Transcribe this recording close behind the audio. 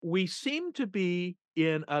we seem to be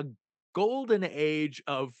in a golden age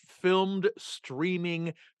of filmed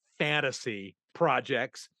streaming fantasy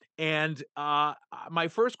projects. And my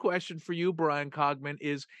first question for you, Bryan Cogman,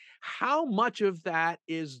 is how much of that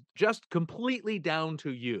is just completely down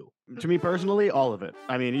to you? To me personally, all of it.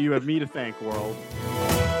 I mean, you have me to thank, world.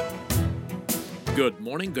 Good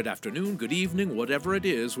morning, good afternoon, good evening, whatever it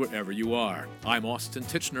is, wherever you are. I'm Austin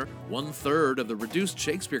Titchener, 1/3 of the Reduced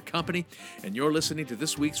Shakespeare Company, and you're listening to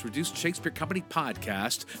this week's Reduced Shakespeare Company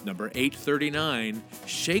podcast, number 839,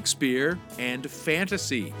 Shakespeare and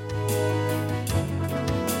Fantasy.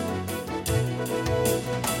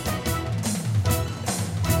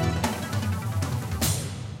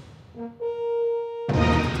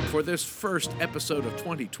 For this first episode of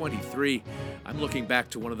 2023, I'm looking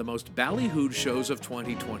back to one of the most ballyhooed shows of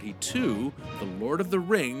 2022, The Lord of the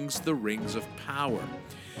Rings, The Rings of Power.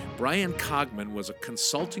 Bryan Cogman was a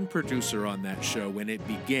consulting producer on that show when it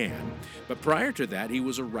began, but prior to that, he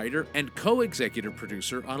was a writer and co-executive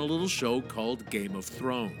producer on a little show called Game of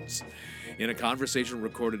Thrones. In a conversation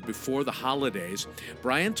recorded before the holidays,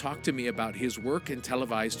 Bryan talked to me about his work in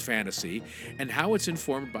televised fantasy and how it's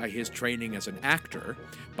informed by his training as an actor,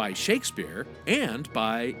 by Shakespeare, and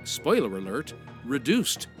by, spoiler alert,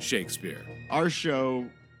 reduced Shakespeare. Our show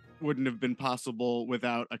wouldn't have been possible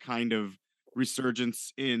without a kind of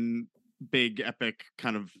resurgence in big epic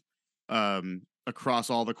kind of across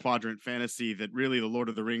all the quadrant fantasy that really the Lord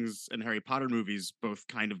of the Rings and Harry Potter movies both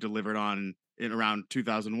kind of delivered on in around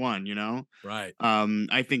 2001, you know? Right.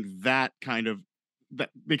 I think that kind of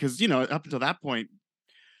that because, you know, up until that point,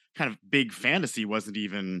 kind of big fantasy wasn't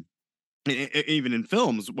even even in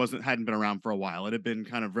films hadn't been around for a while. It had been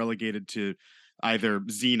kind of relegated to either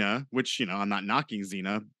Xena, which, you know, I'm not knocking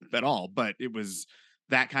Xena at all, but it was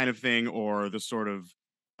that kind of thing, or the sort of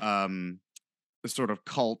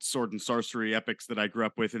cult sword and sorcery epics that I grew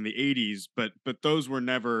up with in the 80s, but those were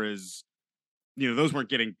never as, you know, those weren't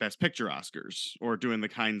getting Best Picture Oscars or doing the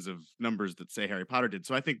kinds of numbers that, say, Harry Potter did.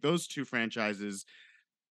 So I think those two franchises,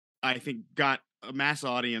 I think, got a mass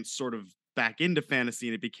audience sort of back into fantasy,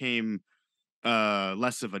 and it became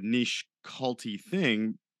less of a niche culty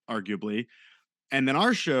thing, arguably. And then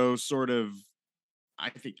our show sort of, I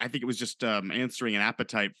think it was just answering an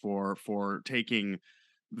appetite for taking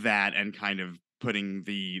that and kind of putting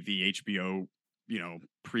the HBO, you know,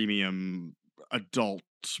 premium adult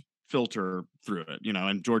filter through it, you know.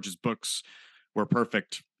 And George's books were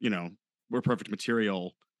perfect, you know, were perfect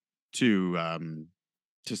material to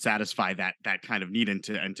satisfy that kind of need and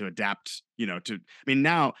to adapt, you know, to. I mean,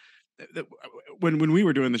 now when we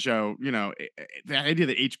were doing the show, you know, the idea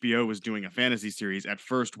that HBO was doing a fantasy series at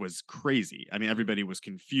first was crazy. I mean, everybody was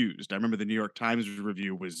confused. I remember the New York Times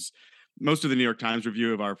review was most of the New York Times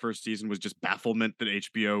review of our first season was just bafflement that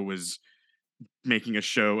HBO was making a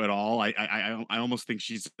show at all. I almost think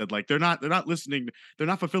she said, like, they're not listening, they're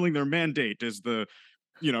not fulfilling their mandate as the,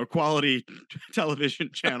 you know, quality television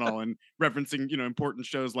channel, and referencing, you know, important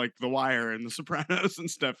shows like The Wire and The Sopranos and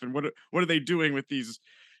stuff. And what are they doing with these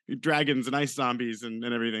dragons and ice zombies and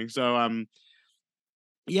everything? So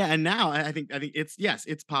yeah, and now I think it's, yes,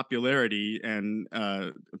 its popularity and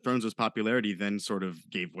Thrones' popularity then sort of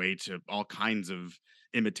gave way to all kinds of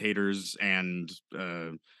imitators and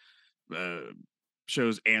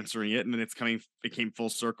shows answering it, and then it came full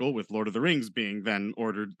circle with Lord of the Rings being then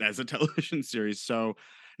ordered as a television series. So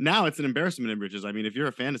now it's an embarrassment in riches. I mean, if you're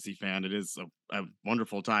a fantasy fan, it is a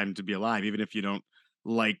wonderful time to be alive, even if you don't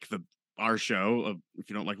like our show. If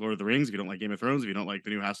you don't like Lord of the Rings, if you don't like Game of Thrones, if you don't like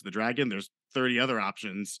the new House of the Dragon, there's 30 other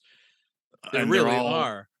options. There And really they're all,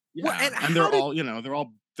 are. Yeah, Well, and and they're all, you know,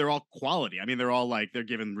 they're all quality. I mean, they're all like, they're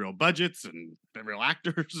given real budgets and they're real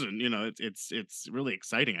actors, and, you know, it's really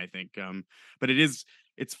exciting, I think. But it's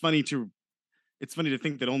funny to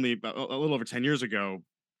think that only about a little over 10 years ago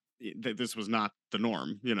that this was not the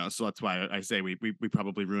norm, you know. So that's why I say we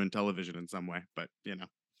probably ruined television in some way, but, you know.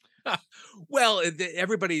 Well,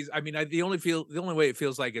 everybody's. I mean, the only way it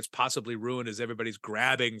feels like it's possibly ruined is everybody's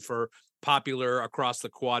grabbing for popular across the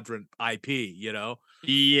quadrant IP. You know.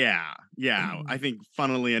 Yeah, yeah. I think,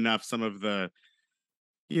 funnily enough, some of the,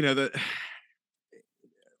 you know,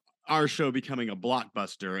 our show becoming a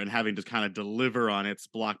blockbuster and having to kind of deliver on its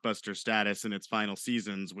blockbuster status in its final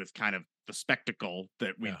seasons with kind of the spectacle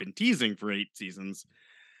that we've been teasing for 8 seasons.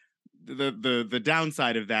 The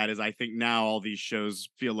downside of that is, I think now all these shows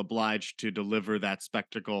feel obliged to deliver that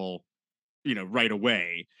spectacle, you know, right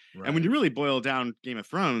away. Right. And when you really boil down Game of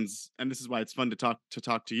Thrones, and this is why it's fun to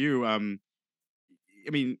talk to you, I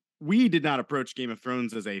mean, we did not approach Game of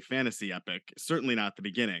Thrones as a fantasy epic, certainly not at the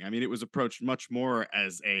beginning. I mean, it was approached much more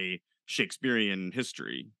as a Shakespearean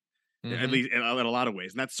history. at least in a lot of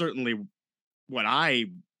ways. And that's certainly what I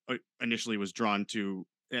initially was drawn to.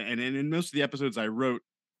 And in most of the episodes I wrote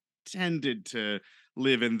tended to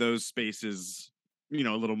live in those spaces, a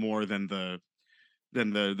little more than the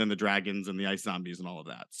dragons and the ice zombies and all of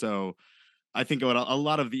that. So I think what a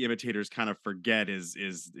lot of the imitators kind of forget is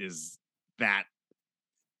that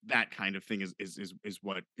kind of thing is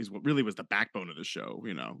what really was the backbone of the show.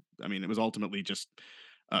 I mean, it was ultimately just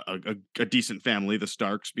a decent family, the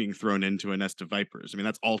Starks, being thrown into a nest of vipers. I mean,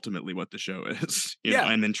 that's ultimately what the show is, know,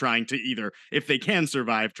 and then trying to either, if they can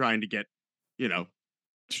survive, trying to get,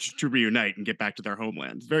 to reunite and get back to their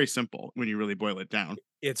homeland. It's very simple when you really boil it down.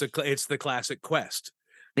 It's the classic quest.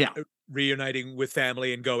 Yeah. Reuniting with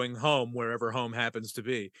family and going home wherever home happens to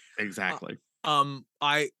be. Exactly.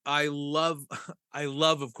 I love,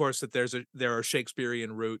 of course, that there are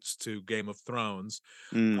Shakespearean roots to Game of Thrones,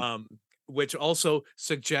 which also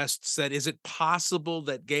suggests that, is it possible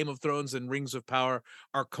that Game of Thrones and Rings of Power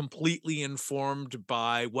are completely informed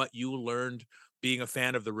by what you learned being a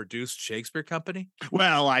fan of the Reduced Shakespeare Company?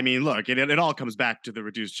 Well, I mean, look, it all comes back to the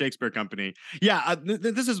Reduced Shakespeare Company. Yeah,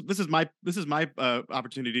 this is my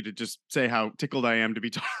opportunity to just say how tickled I am to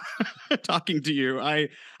be talking to you. I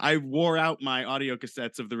wore out my audio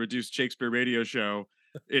cassettes of the Reduced Shakespeare radio show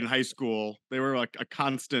in high school. They were like a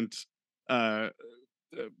constant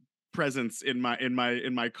presence in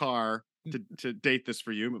my car. To date this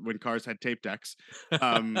for you, when cars had tape decks,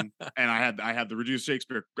 and I had the Reduced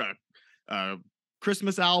Shakespeare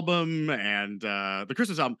Christmas album, and the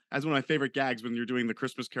Christmas album as one of my favorite gags when you're doing the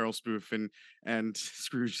Christmas Carol spoof, and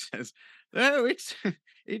Scrooge says, "Oh, it's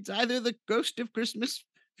either the Ghost of Christmas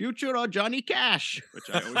Future or Johnny Cash," which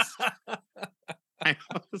I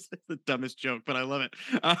always it's the dumbest joke, but I love it.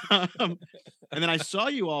 And then I saw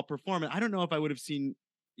you all perform, and I don't know if I would have seen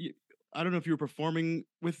you. I don't know if you were performing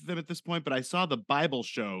with them at this point, but I saw the Bible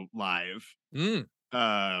show live.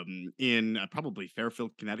 In probably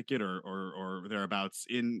Fairfield, Connecticut, or thereabouts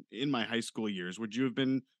in my high school years. Would you have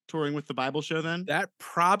been touring with the Bible show then? That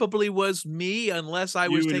probably was me, unless I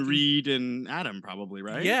was taking Reed and Adam, probably,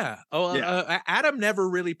 right? Yeah. Adam never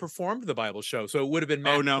really performed the Bible show, so it would have been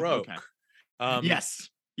Matt Croak. Okay. Yes.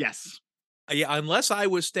 Yeah, unless I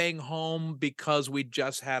was staying home because we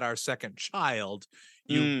just had our second child,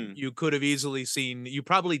 you could have easily seen. You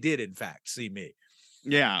probably did, in fact, see me.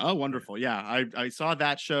 Yeah. Oh, wonderful. Yeah. I saw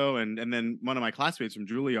that show, and then one of my classmates from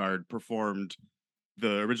Juilliard performed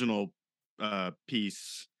the original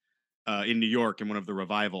piece in New York in one of the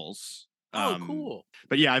revivals. Oh, cool.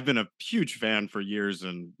 But yeah, I've been a huge fan for years,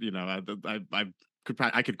 and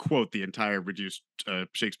I could quote the entire Reduced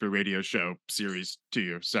Shakespeare radio show series to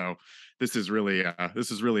you. So this is really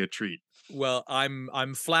a treat. Well,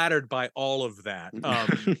 I'm flattered by all of that.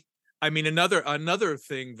 I mean, another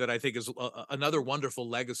thing that I think is another wonderful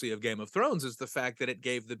legacy of Game of Thrones is the fact that it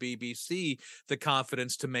gave the BBC the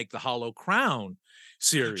confidence to make the Hollow Crown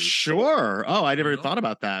series. Sure. Oh, I never thought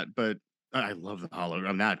about that, but I love the Hollow.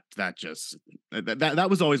 I mean, that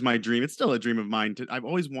was always my dream. It's still a dream of mine. I've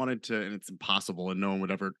always wanted to, and it's impossible, and no one would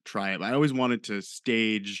ever try it. But I always wanted to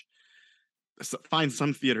find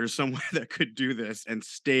some theater somewhere that could do this and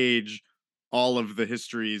stage all of the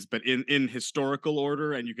histories, but in historical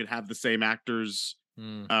order, and you could have the same actors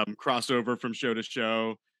cross over from show to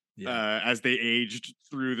show as they aged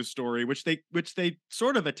through the story, which they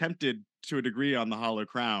sort of attempted to a degree on the Hollow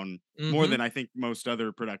Crown, more than I think most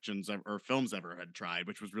other productions or films ever had tried,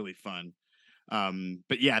 which was really fun.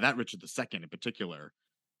 But yeah, that Richard II in particular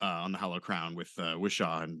on the Hollow Crown with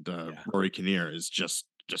Wishaw and Rory Kinnear is just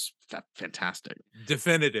fantastic,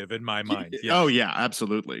 definitive in my mind. Yes. Oh yeah,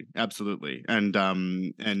 absolutely, and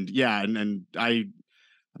yeah, and I'm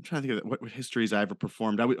trying to think of what histories I ever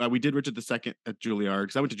performed. We did Richard II at Juilliard,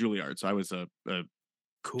 because I went to Juilliard, so I was a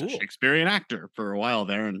cool Shakespearean actor for a while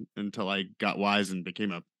there, until I got wise and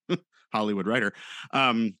became a Hollywood writer.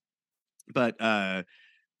 But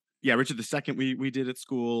yeah, Richard II we did at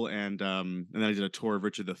school, and then I did a tour of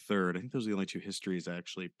Richard III. I think those are the only two histories I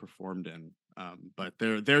actually performed in. But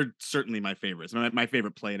they're certainly my favorites. My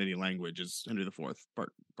favorite play in any language is Henry IV,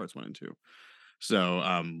 parts 1 and 2.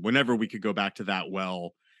 So whenever we could go back to that,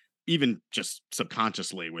 well, even just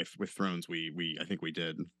subconsciously with Thrones, I think we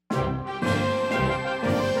did.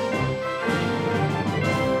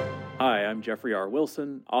 Hi, I'm Jeffrey R.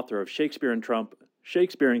 Wilson, author of Shakespeare and Trump,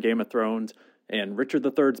 Shakespeare and Game of Thrones, and Richard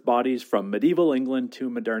III's Bodies from Medieval England to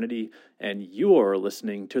Modernity, and you're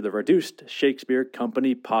listening to the Reduced Shakespeare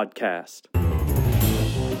Company podcast.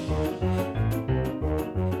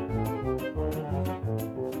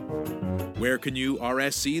 Where can you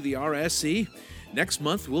RSC the RSC? Next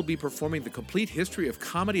month, we'll be performing the complete history of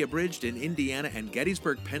comedy abridged in Indiana and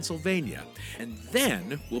Gettysburg, Pennsylvania. And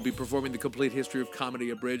then we'll be performing the complete history of comedy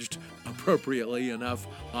abridged, appropriately enough,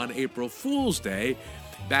 on April Fool's Day,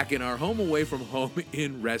 back in our home away from home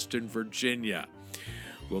in Reston, Virginia.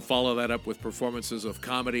 We'll follow that up with performances of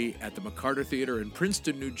comedy at the McCarter Theater in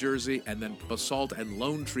Princeton, New Jersey, and then Basalt and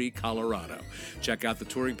Lone Tree, Colorado. Check out the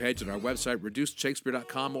touring page at our website,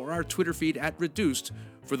 reducedshakespeare.com, or our Twitter feed at Reduced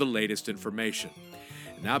for the latest information.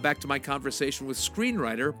 And now back to my conversation with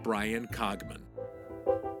screenwriter Bryan Cogman.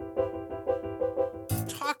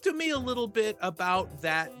 Talk to me a little bit about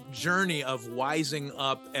that journey of wising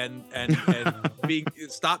up and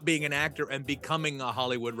stop being an actor and becoming a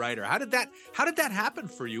Hollywood writer. How did that happen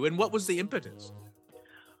for you, and what was the impetus?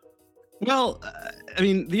 Well, I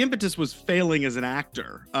mean, the impetus was failing as an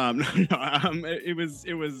actor. It was.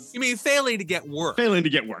 You mean failing to get work? Failing to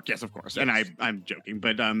get work, yes, of course. Yes. And I'm joking,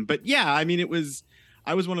 but yeah, I mean, it was.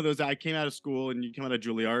 I was one of those. I came out of school, and you come out of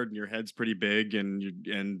Juilliard, and your head's pretty big, and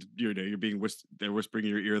you're being they're whispering in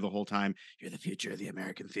your ear the whole time. You're the future of the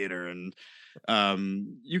American theater, and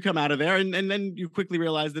you come out of there, and then you quickly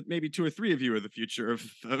realize that maybe 2 or 3 of you are the future of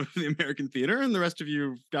the American theater, and the rest of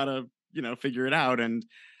you've got to figure it out. And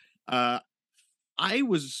I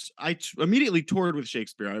immediately toured with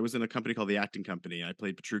Shakespeare. I was in a company called the Acting Company. I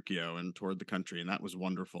played Petruchio and toured the country, and that was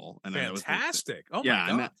wonderful. And Fantastic! Oh my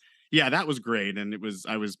God. Yeah, that was great, and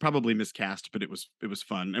I was probably miscast, but it was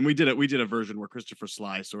fun. And we did a version where Christopher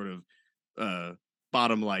Sly sort of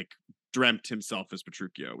bottom like dreamt himself as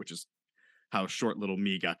Petruchio, which is how short little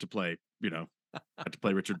me got to play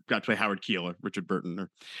Howard Keel or Richard Burton.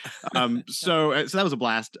 So that was a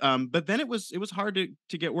blast. But then it was hard to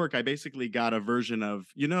get work. I basically got a version of,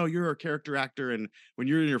 you're a character actor, and when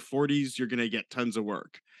you're in your 40s, you're gonna get tons of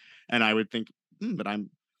work. And I would think, but I'm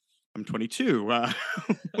 22. What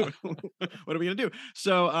are we gonna do?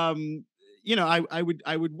 So I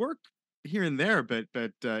would work here and there, but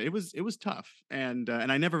it was tough, and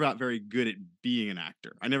I never got very good at being an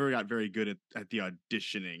actor. I never got very good at the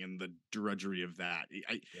auditioning and the drudgery of that.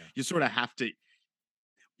 You sort of have to.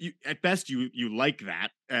 At best you like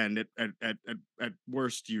that, and at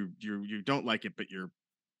worst you don't like it, but you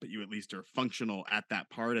at least are functional at that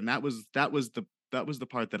part, and that was the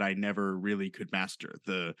part that I never really could master,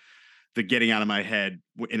 the getting out of my head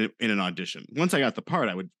in an audition. Once I got the part,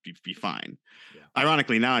 I would be fine. Yeah.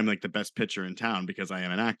 Ironically, now I'm like the best pitcher in town because I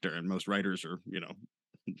am an actor, and most writers are,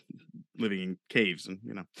 living in caves, and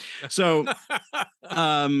so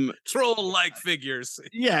troll-like figures.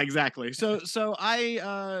 Yeah, exactly. So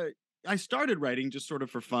I started writing just sort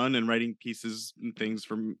of for fun, and writing pieces and things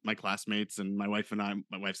for my classmates, and my wife's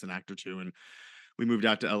an actor too, and we moved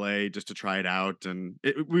out to LA just to try it out, and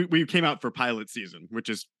we came out for pilot season, which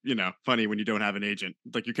is funny when you don't have an agent.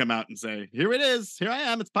 Like, you come out and say, "Here it is, here I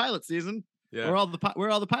am, it's pilot season. Yeah. We're all the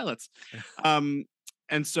pilots." And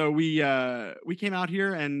so we came out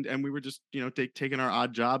here, and we were just taking our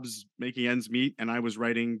odd jobs, making ends meet, and I was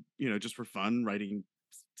writing just for fun, writing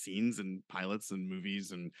scenes and pilots and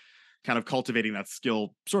movies, and kind of cultivating that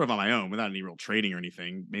skill sort of on my own without any real training or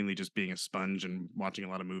anything, mainly just being a sponge and watching a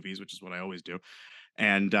lot of movies, which is what I always do.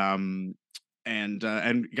 And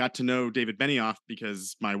got to know David Benioff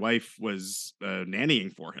because my wife was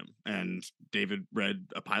nannying for him, and David read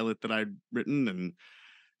a pilot that I'd written, and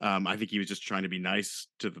I think he was just trying to be nice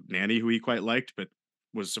to the nanny, who he quite liked, but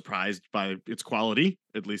was surprised by its quality.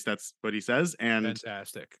 At least that's what he says. And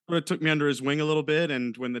fantastic. It took me under his wing a little bit,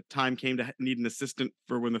 and when the time came to need an assistant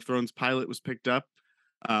for when the Thrones pilot was picked up,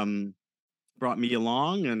 brought me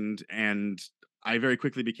along, and I very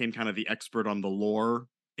quickly became kind of the expert on the lore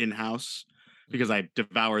in-house, because I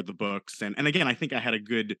devoured the books, and again, I think I had a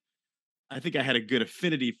good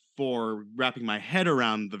affinity for wrapping my head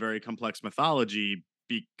around the very complex mythology,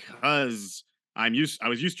 because I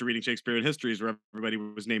was used to reading Shakespearean histories where everybody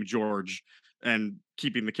was named George and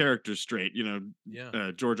keeping the characters straight.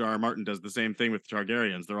 George R.R. Martin does the same thing with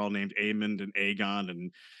Targaryens. They're all named Aemond and Aegon,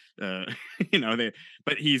 and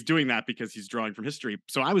but he's doing that because he's drawing from history.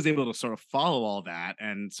 So I was able to sort of follow all that,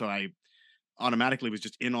 and so I automatically was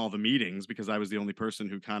just in all the meetings because I was the only person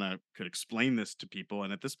who kind of could explain this to people.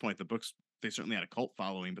 And at this point, the books, they certainly had a cult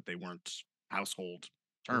following, but they weren't household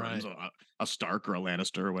terms, right. A Stark or a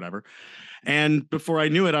Lannister or whatever. And before I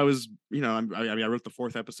knew it, I was, I wrote the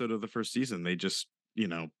 4th episode of the first season. They just,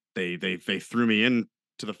 they threw me into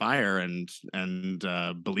the fire and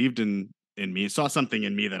believed in me, saw something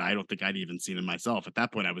in me that I don't think I'd even seen in myself. At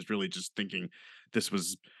that point, I was really just thinking this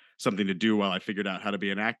was something to do while I figured out how to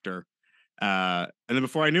be an actor. And then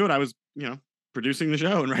before I knew it, I was, producing the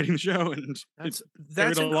show and writing the show, and that's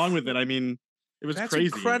along with it. I mean, It was That's crazy.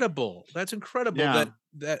 incredible. That's incredible Yeah.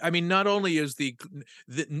 that I mean, not only is the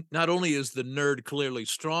not only is the nerd clearly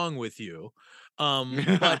strong with you,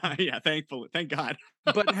 but Yeah, thankfully. Thank God.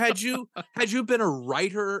 had you been a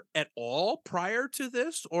writer at all prior to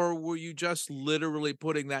this, or were you just literally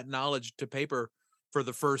putting that knowledge to paper for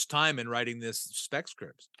the first time and writing this spec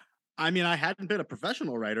scripts? I mean, I hadn't been a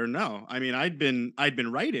professional writer. No, I mean, I'd been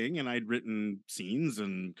writing and I'd written scenes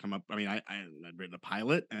and come up. I mean, I'd written a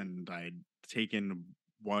pilot and I'd taken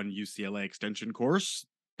one UCLA extension course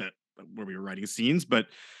that where we were writing scenes. But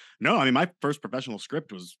no, I mean, my first professional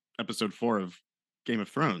script was episode 4 of Game of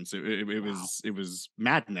Thrones. Wow. It was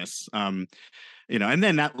madness. And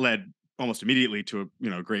then that led almost immediately to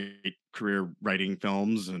a great career writing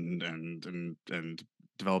films and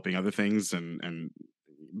developing other things and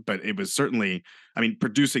but it was certainly, I mean,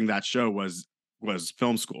 producing that show was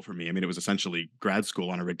film school for me. I mean, it was essentially grad school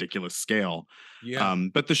on a ridiculous scale. Yeah.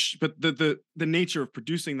 But the nature of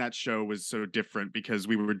producing that show was so different because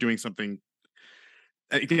we were doing something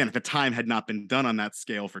again at the time had not been done on that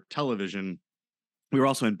scale for television. We were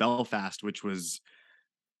also in Belfast, which was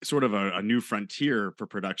sort of a new frontier for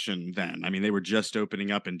production then. I mean, they were just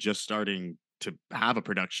opening up and just starting to have a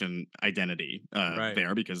production identity Right.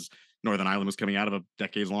 there because Northern Ireland was coming out of a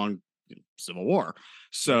decades-long civil war. Yeah.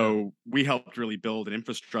 So we helped really build an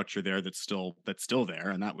infrastructure there that's still there,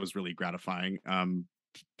 and that was really gratifying. And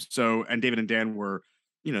David and Dan were,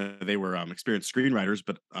 they were experienced screenwriters,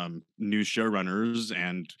 but new showrunners,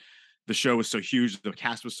 and the show was so huge, the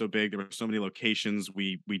cast was so big, there were so many locations.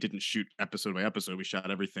 We didn't shoot episode by episode. We shot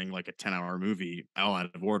everything like a 10-hour movie, all out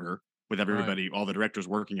of order, with Right. everybody, all the directors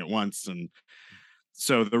working at once. And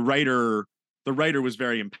so the writer was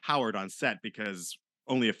very empowered on set because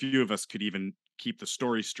only a few of us could even keep the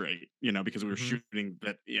story straight, because we were Mhm. shooting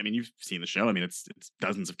that. I mean, you've seen the show. I mean, it's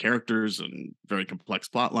dozens of characters and very complex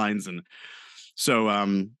plot lines. And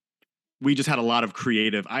so we just had a lot of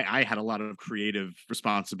creative, I had a lot of creative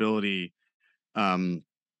responsibility, um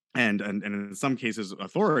and in some cases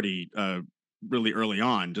authority, really early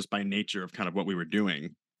on, just by nature of kind of what we were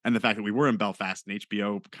doing. And the fact that we were in Belfast and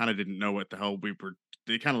HBO kind of didn't know what the hell we were,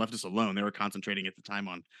 they kind of left us alone. They were concentrating at the time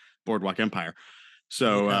on Boardwalk Empire.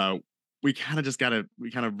 So Yeah. we kind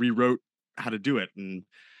of rewrote how to do it, and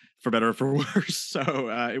for better or for worse. So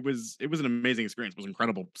it was an amazing experience. It was an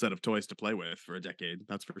incredible set of toys to play with for a decade,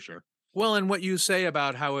 that's for sure. Well, and what you say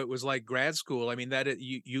about how it was like grad school, I mean, that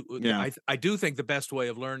Yeah, I do think the best way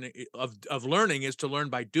of learning of learning is to learn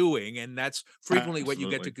by doing, and that's frequently what you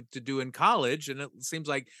get absolutely. to do in college. And it seems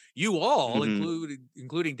like you all, Hmm.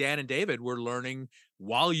 including Dan and David, were learning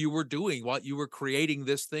while you were creating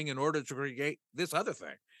this thing in order to create this other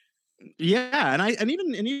thing. Yeah, and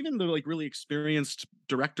even the like really experienced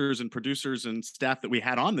directors and producers and staff that we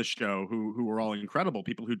had on the show, who were all incredible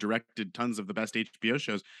people who directed tons of the best HBO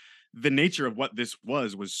shows. The nature of what this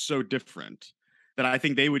was so different that I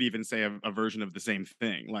think they would even say a version of the same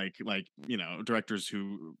thing. Like directors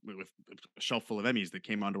who with a shelf full of Emmys that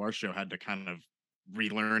came onto our show had to kind of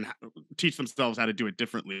relearn, teach themselves how to do it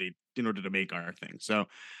differently in order to make our thing. So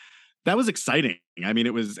that was exciting. I mean,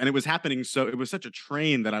 it was happening. So it was such a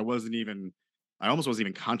train that I almost wasn't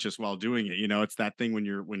even conscious while doing it. It's that thing when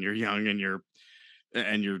you're young and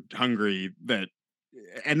you're hungry,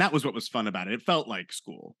 and that was what was fun about it. It felt like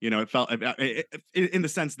school. It felt in the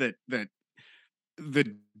sense that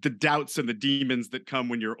the doubts and the demons that come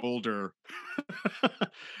when you're older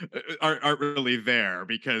aren't really there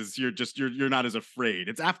because you're not as afraid.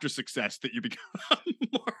 It's after success that you become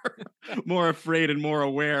more afraid and more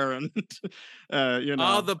aware, and you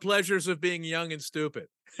All know the pleasures of being young and stupid.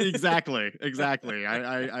 exactly.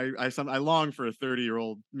 I long for a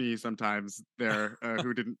 30-year-old me sometimes there,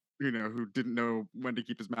 who didn't know when to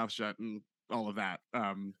keep his mouth shut and all of that.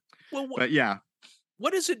 Well, But yeah.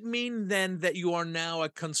 what does it mean then that you are now a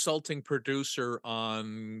consulting producer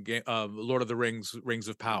on Lord of the Rings, Rings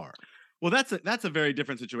of Power? Well, that's a very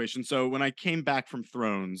different situation. So when I came back from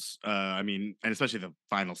Thrones, I mean, and especially the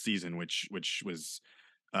final season, which was,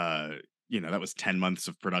 that was 10 months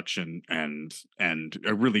of production and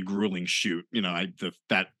a really grueling shoot.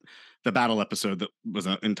 The battle episode that was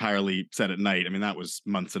entirely set at night. I mean, that was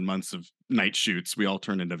months and months of night shoots. We all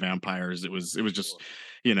turned into vampires. It was just,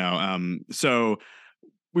 so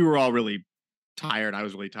we were all really tired. I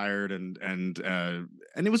was really tired, and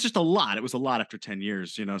it was just a lot. It was a lot after 10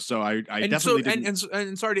 years, so I And so, definitely didn't.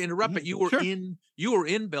 and sorry to interrupt, but Sure. you were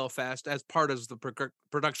in Belfast as part of the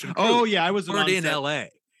production crew. Oh yeah, I was You an weren't in on-set. L.A.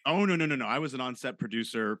 Oh no. I was an on-set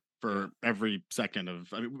producer Yeah. for every second of.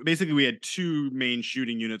 I mean, basically, we had two main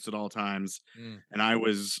shooting units at all times, Mm.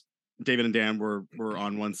 and David and Dan were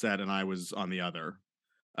on one set, and I was on the other.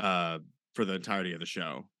 Uh, for the entirety of the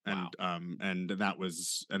show. And and that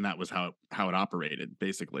was how it operated,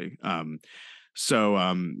 basically. Yeah,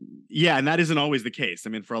 and that isn't always the case. I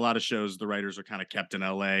mean, for a lot of shows, the writers are kind of kept in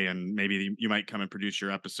LA, and maybe you might come and produce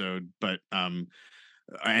your episode, but and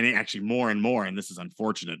actually more and more, and this is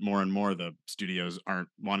unfortunate, more and more the studios aren't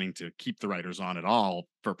wanting to keep the writers on at all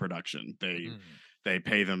for production. They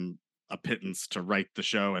pay them a pittance to write the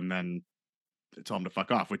show and then tell them to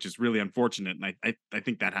fuck off, which is really unfortunate. And I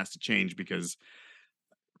think that has to change, because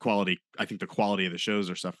I think the quality of the shows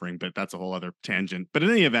are suffering, but that's a whole other tangent. But in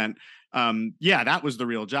any event, yeah, that was the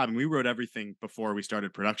real job. And we wrote everything before we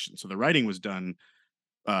started production. So the writing was done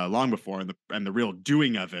long before, and the real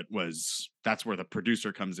doing of it that's where the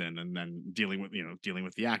producer comes in, and then dealing with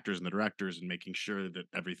the actors and the directors and making sure that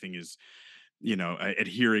everything is,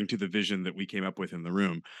 adhering to the vision that we came up with in the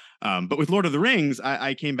room. But with Lord of the Rings,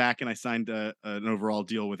 I came back and I signed an overall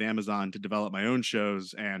deal with Amazon to develop my own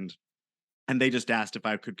shows, and they just asked if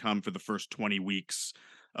I could come for the first 20 weeks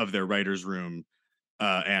of their writer's room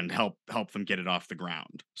and help them get it off the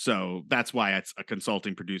ground. So that's why it's a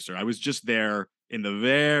consulting producer. I was just there in the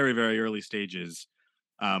very, very early stages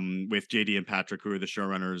with JD and Patrick, who are the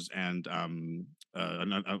showrunners, and kind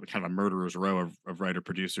of a murderer's row of writer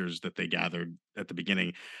producers that they gathered at the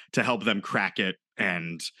beginning to help them crack it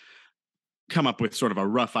and come up with sort of a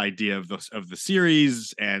rough idea of the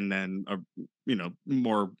series, and then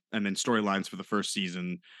more, and then storylines for the first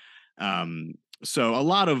season. So a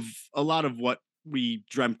lot of what we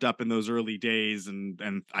dreamt up in those early days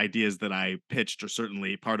and ideas that I pitched are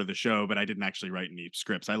certainly part of the show, but I didn't actually write any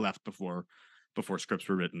scripts. I left before scripts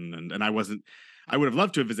were written, and I would have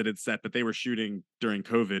loved to have visited set, but they were shooting during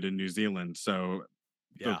COVID in New Zealand. So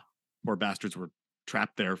the poor bastards were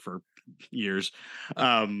trapped there for years.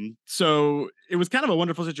 So it was kind of a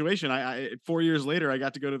wonderful situation. I 4 years later, I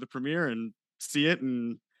got to go to the premiere and see it,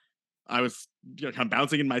 and I was kind of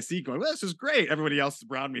bouncing in my seat going, well, this is great. Everybody else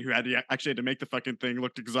around me who had to make the fucking thing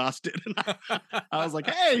looked exhausted. And I was like,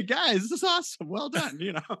 hey guys, this is awesome. Well done.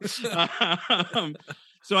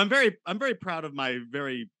 So I'm very proud of my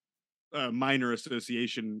very minor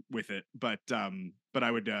association with it. But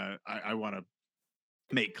I would, I want to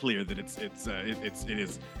make clear that it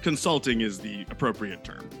is consulting is the appropriate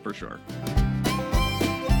term for sure.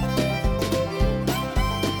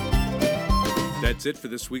 That's it for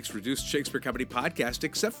this week's Reduced Shakespeare Company podcast,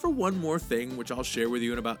 except for one more thing, which I'll share with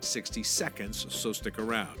you in about 60 seconds, so stick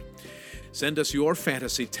around. Send us your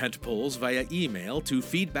fantasy tentpoles via email to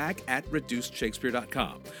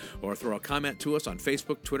feedback@reducedshakespeare.com, or throw a comment to us on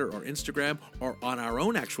Facebook, Twitter, or Instagram, or on our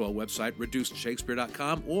own actual website,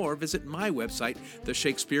 reducedshakespeare.com, or visit my website,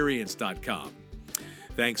 theshakespeareans.com.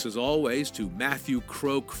 Thanks, as always, to Matthew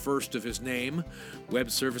Croak, first of his name,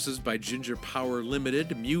 web services by Ginger Power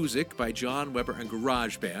Limited, music by John Weber and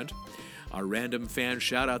GarageBand. Our random fan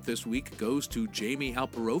shout-out this week goes to Jamie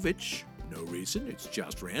Alperovich. No reason, it's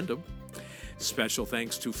just random. Special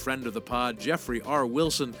thanks to friend of the pod, Jeffrey R.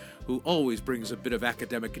 Wilson, who always brings a bit of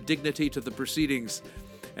academic dignity to the proceedings.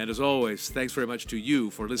 And as always, thanks very much to you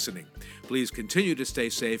for listening. Please continue to stay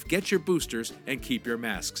safe, get your boosters, and keep your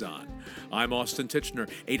masks on. I'm Austin Titchener,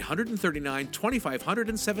 839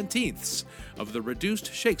 2517ths of the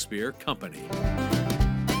Reduced Shakespeare Company.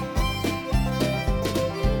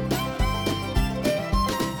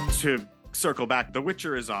 To circle back, The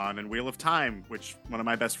Witcher is on, and Wheel of Time, which one of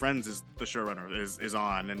my best friends is the showrunner, is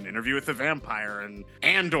on, and Interview with the Vampire, and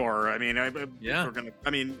Andor. I mean,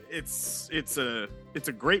 it's a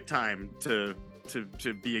great time to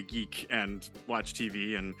be a geek and watch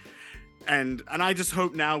TV, and I just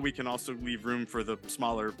hope now we can also leave room for the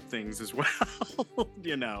smaller things as well.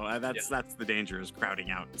 That's the danger, is crowding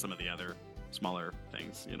out some of the other smaller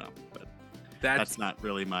things, but that's not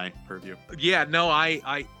really my purview. Yeah, no,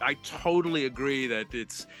 I totally agree that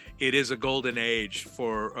it is a golden age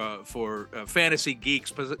for fantasy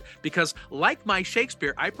geeks, because like my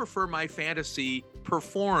Shakespeare, I prefer my fantasy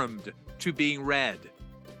performed to being read.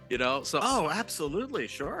 So absolutely,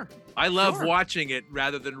 sure. I love watching it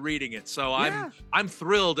rather than reading it. So I'm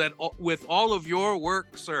thrilled with all of your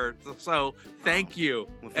work, sir. So thank you.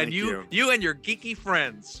 Well, and you and your geeky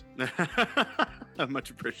friends.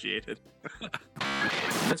 Much appreciated.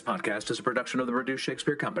 This podcast is a production of the Reduced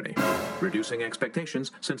Shakespeare Company, reducing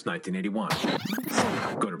expectations since 1981.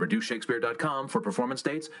 Go to reducedshakespeare.com for performance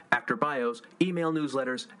dates, actor bios, email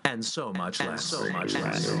newsletters, and so much less.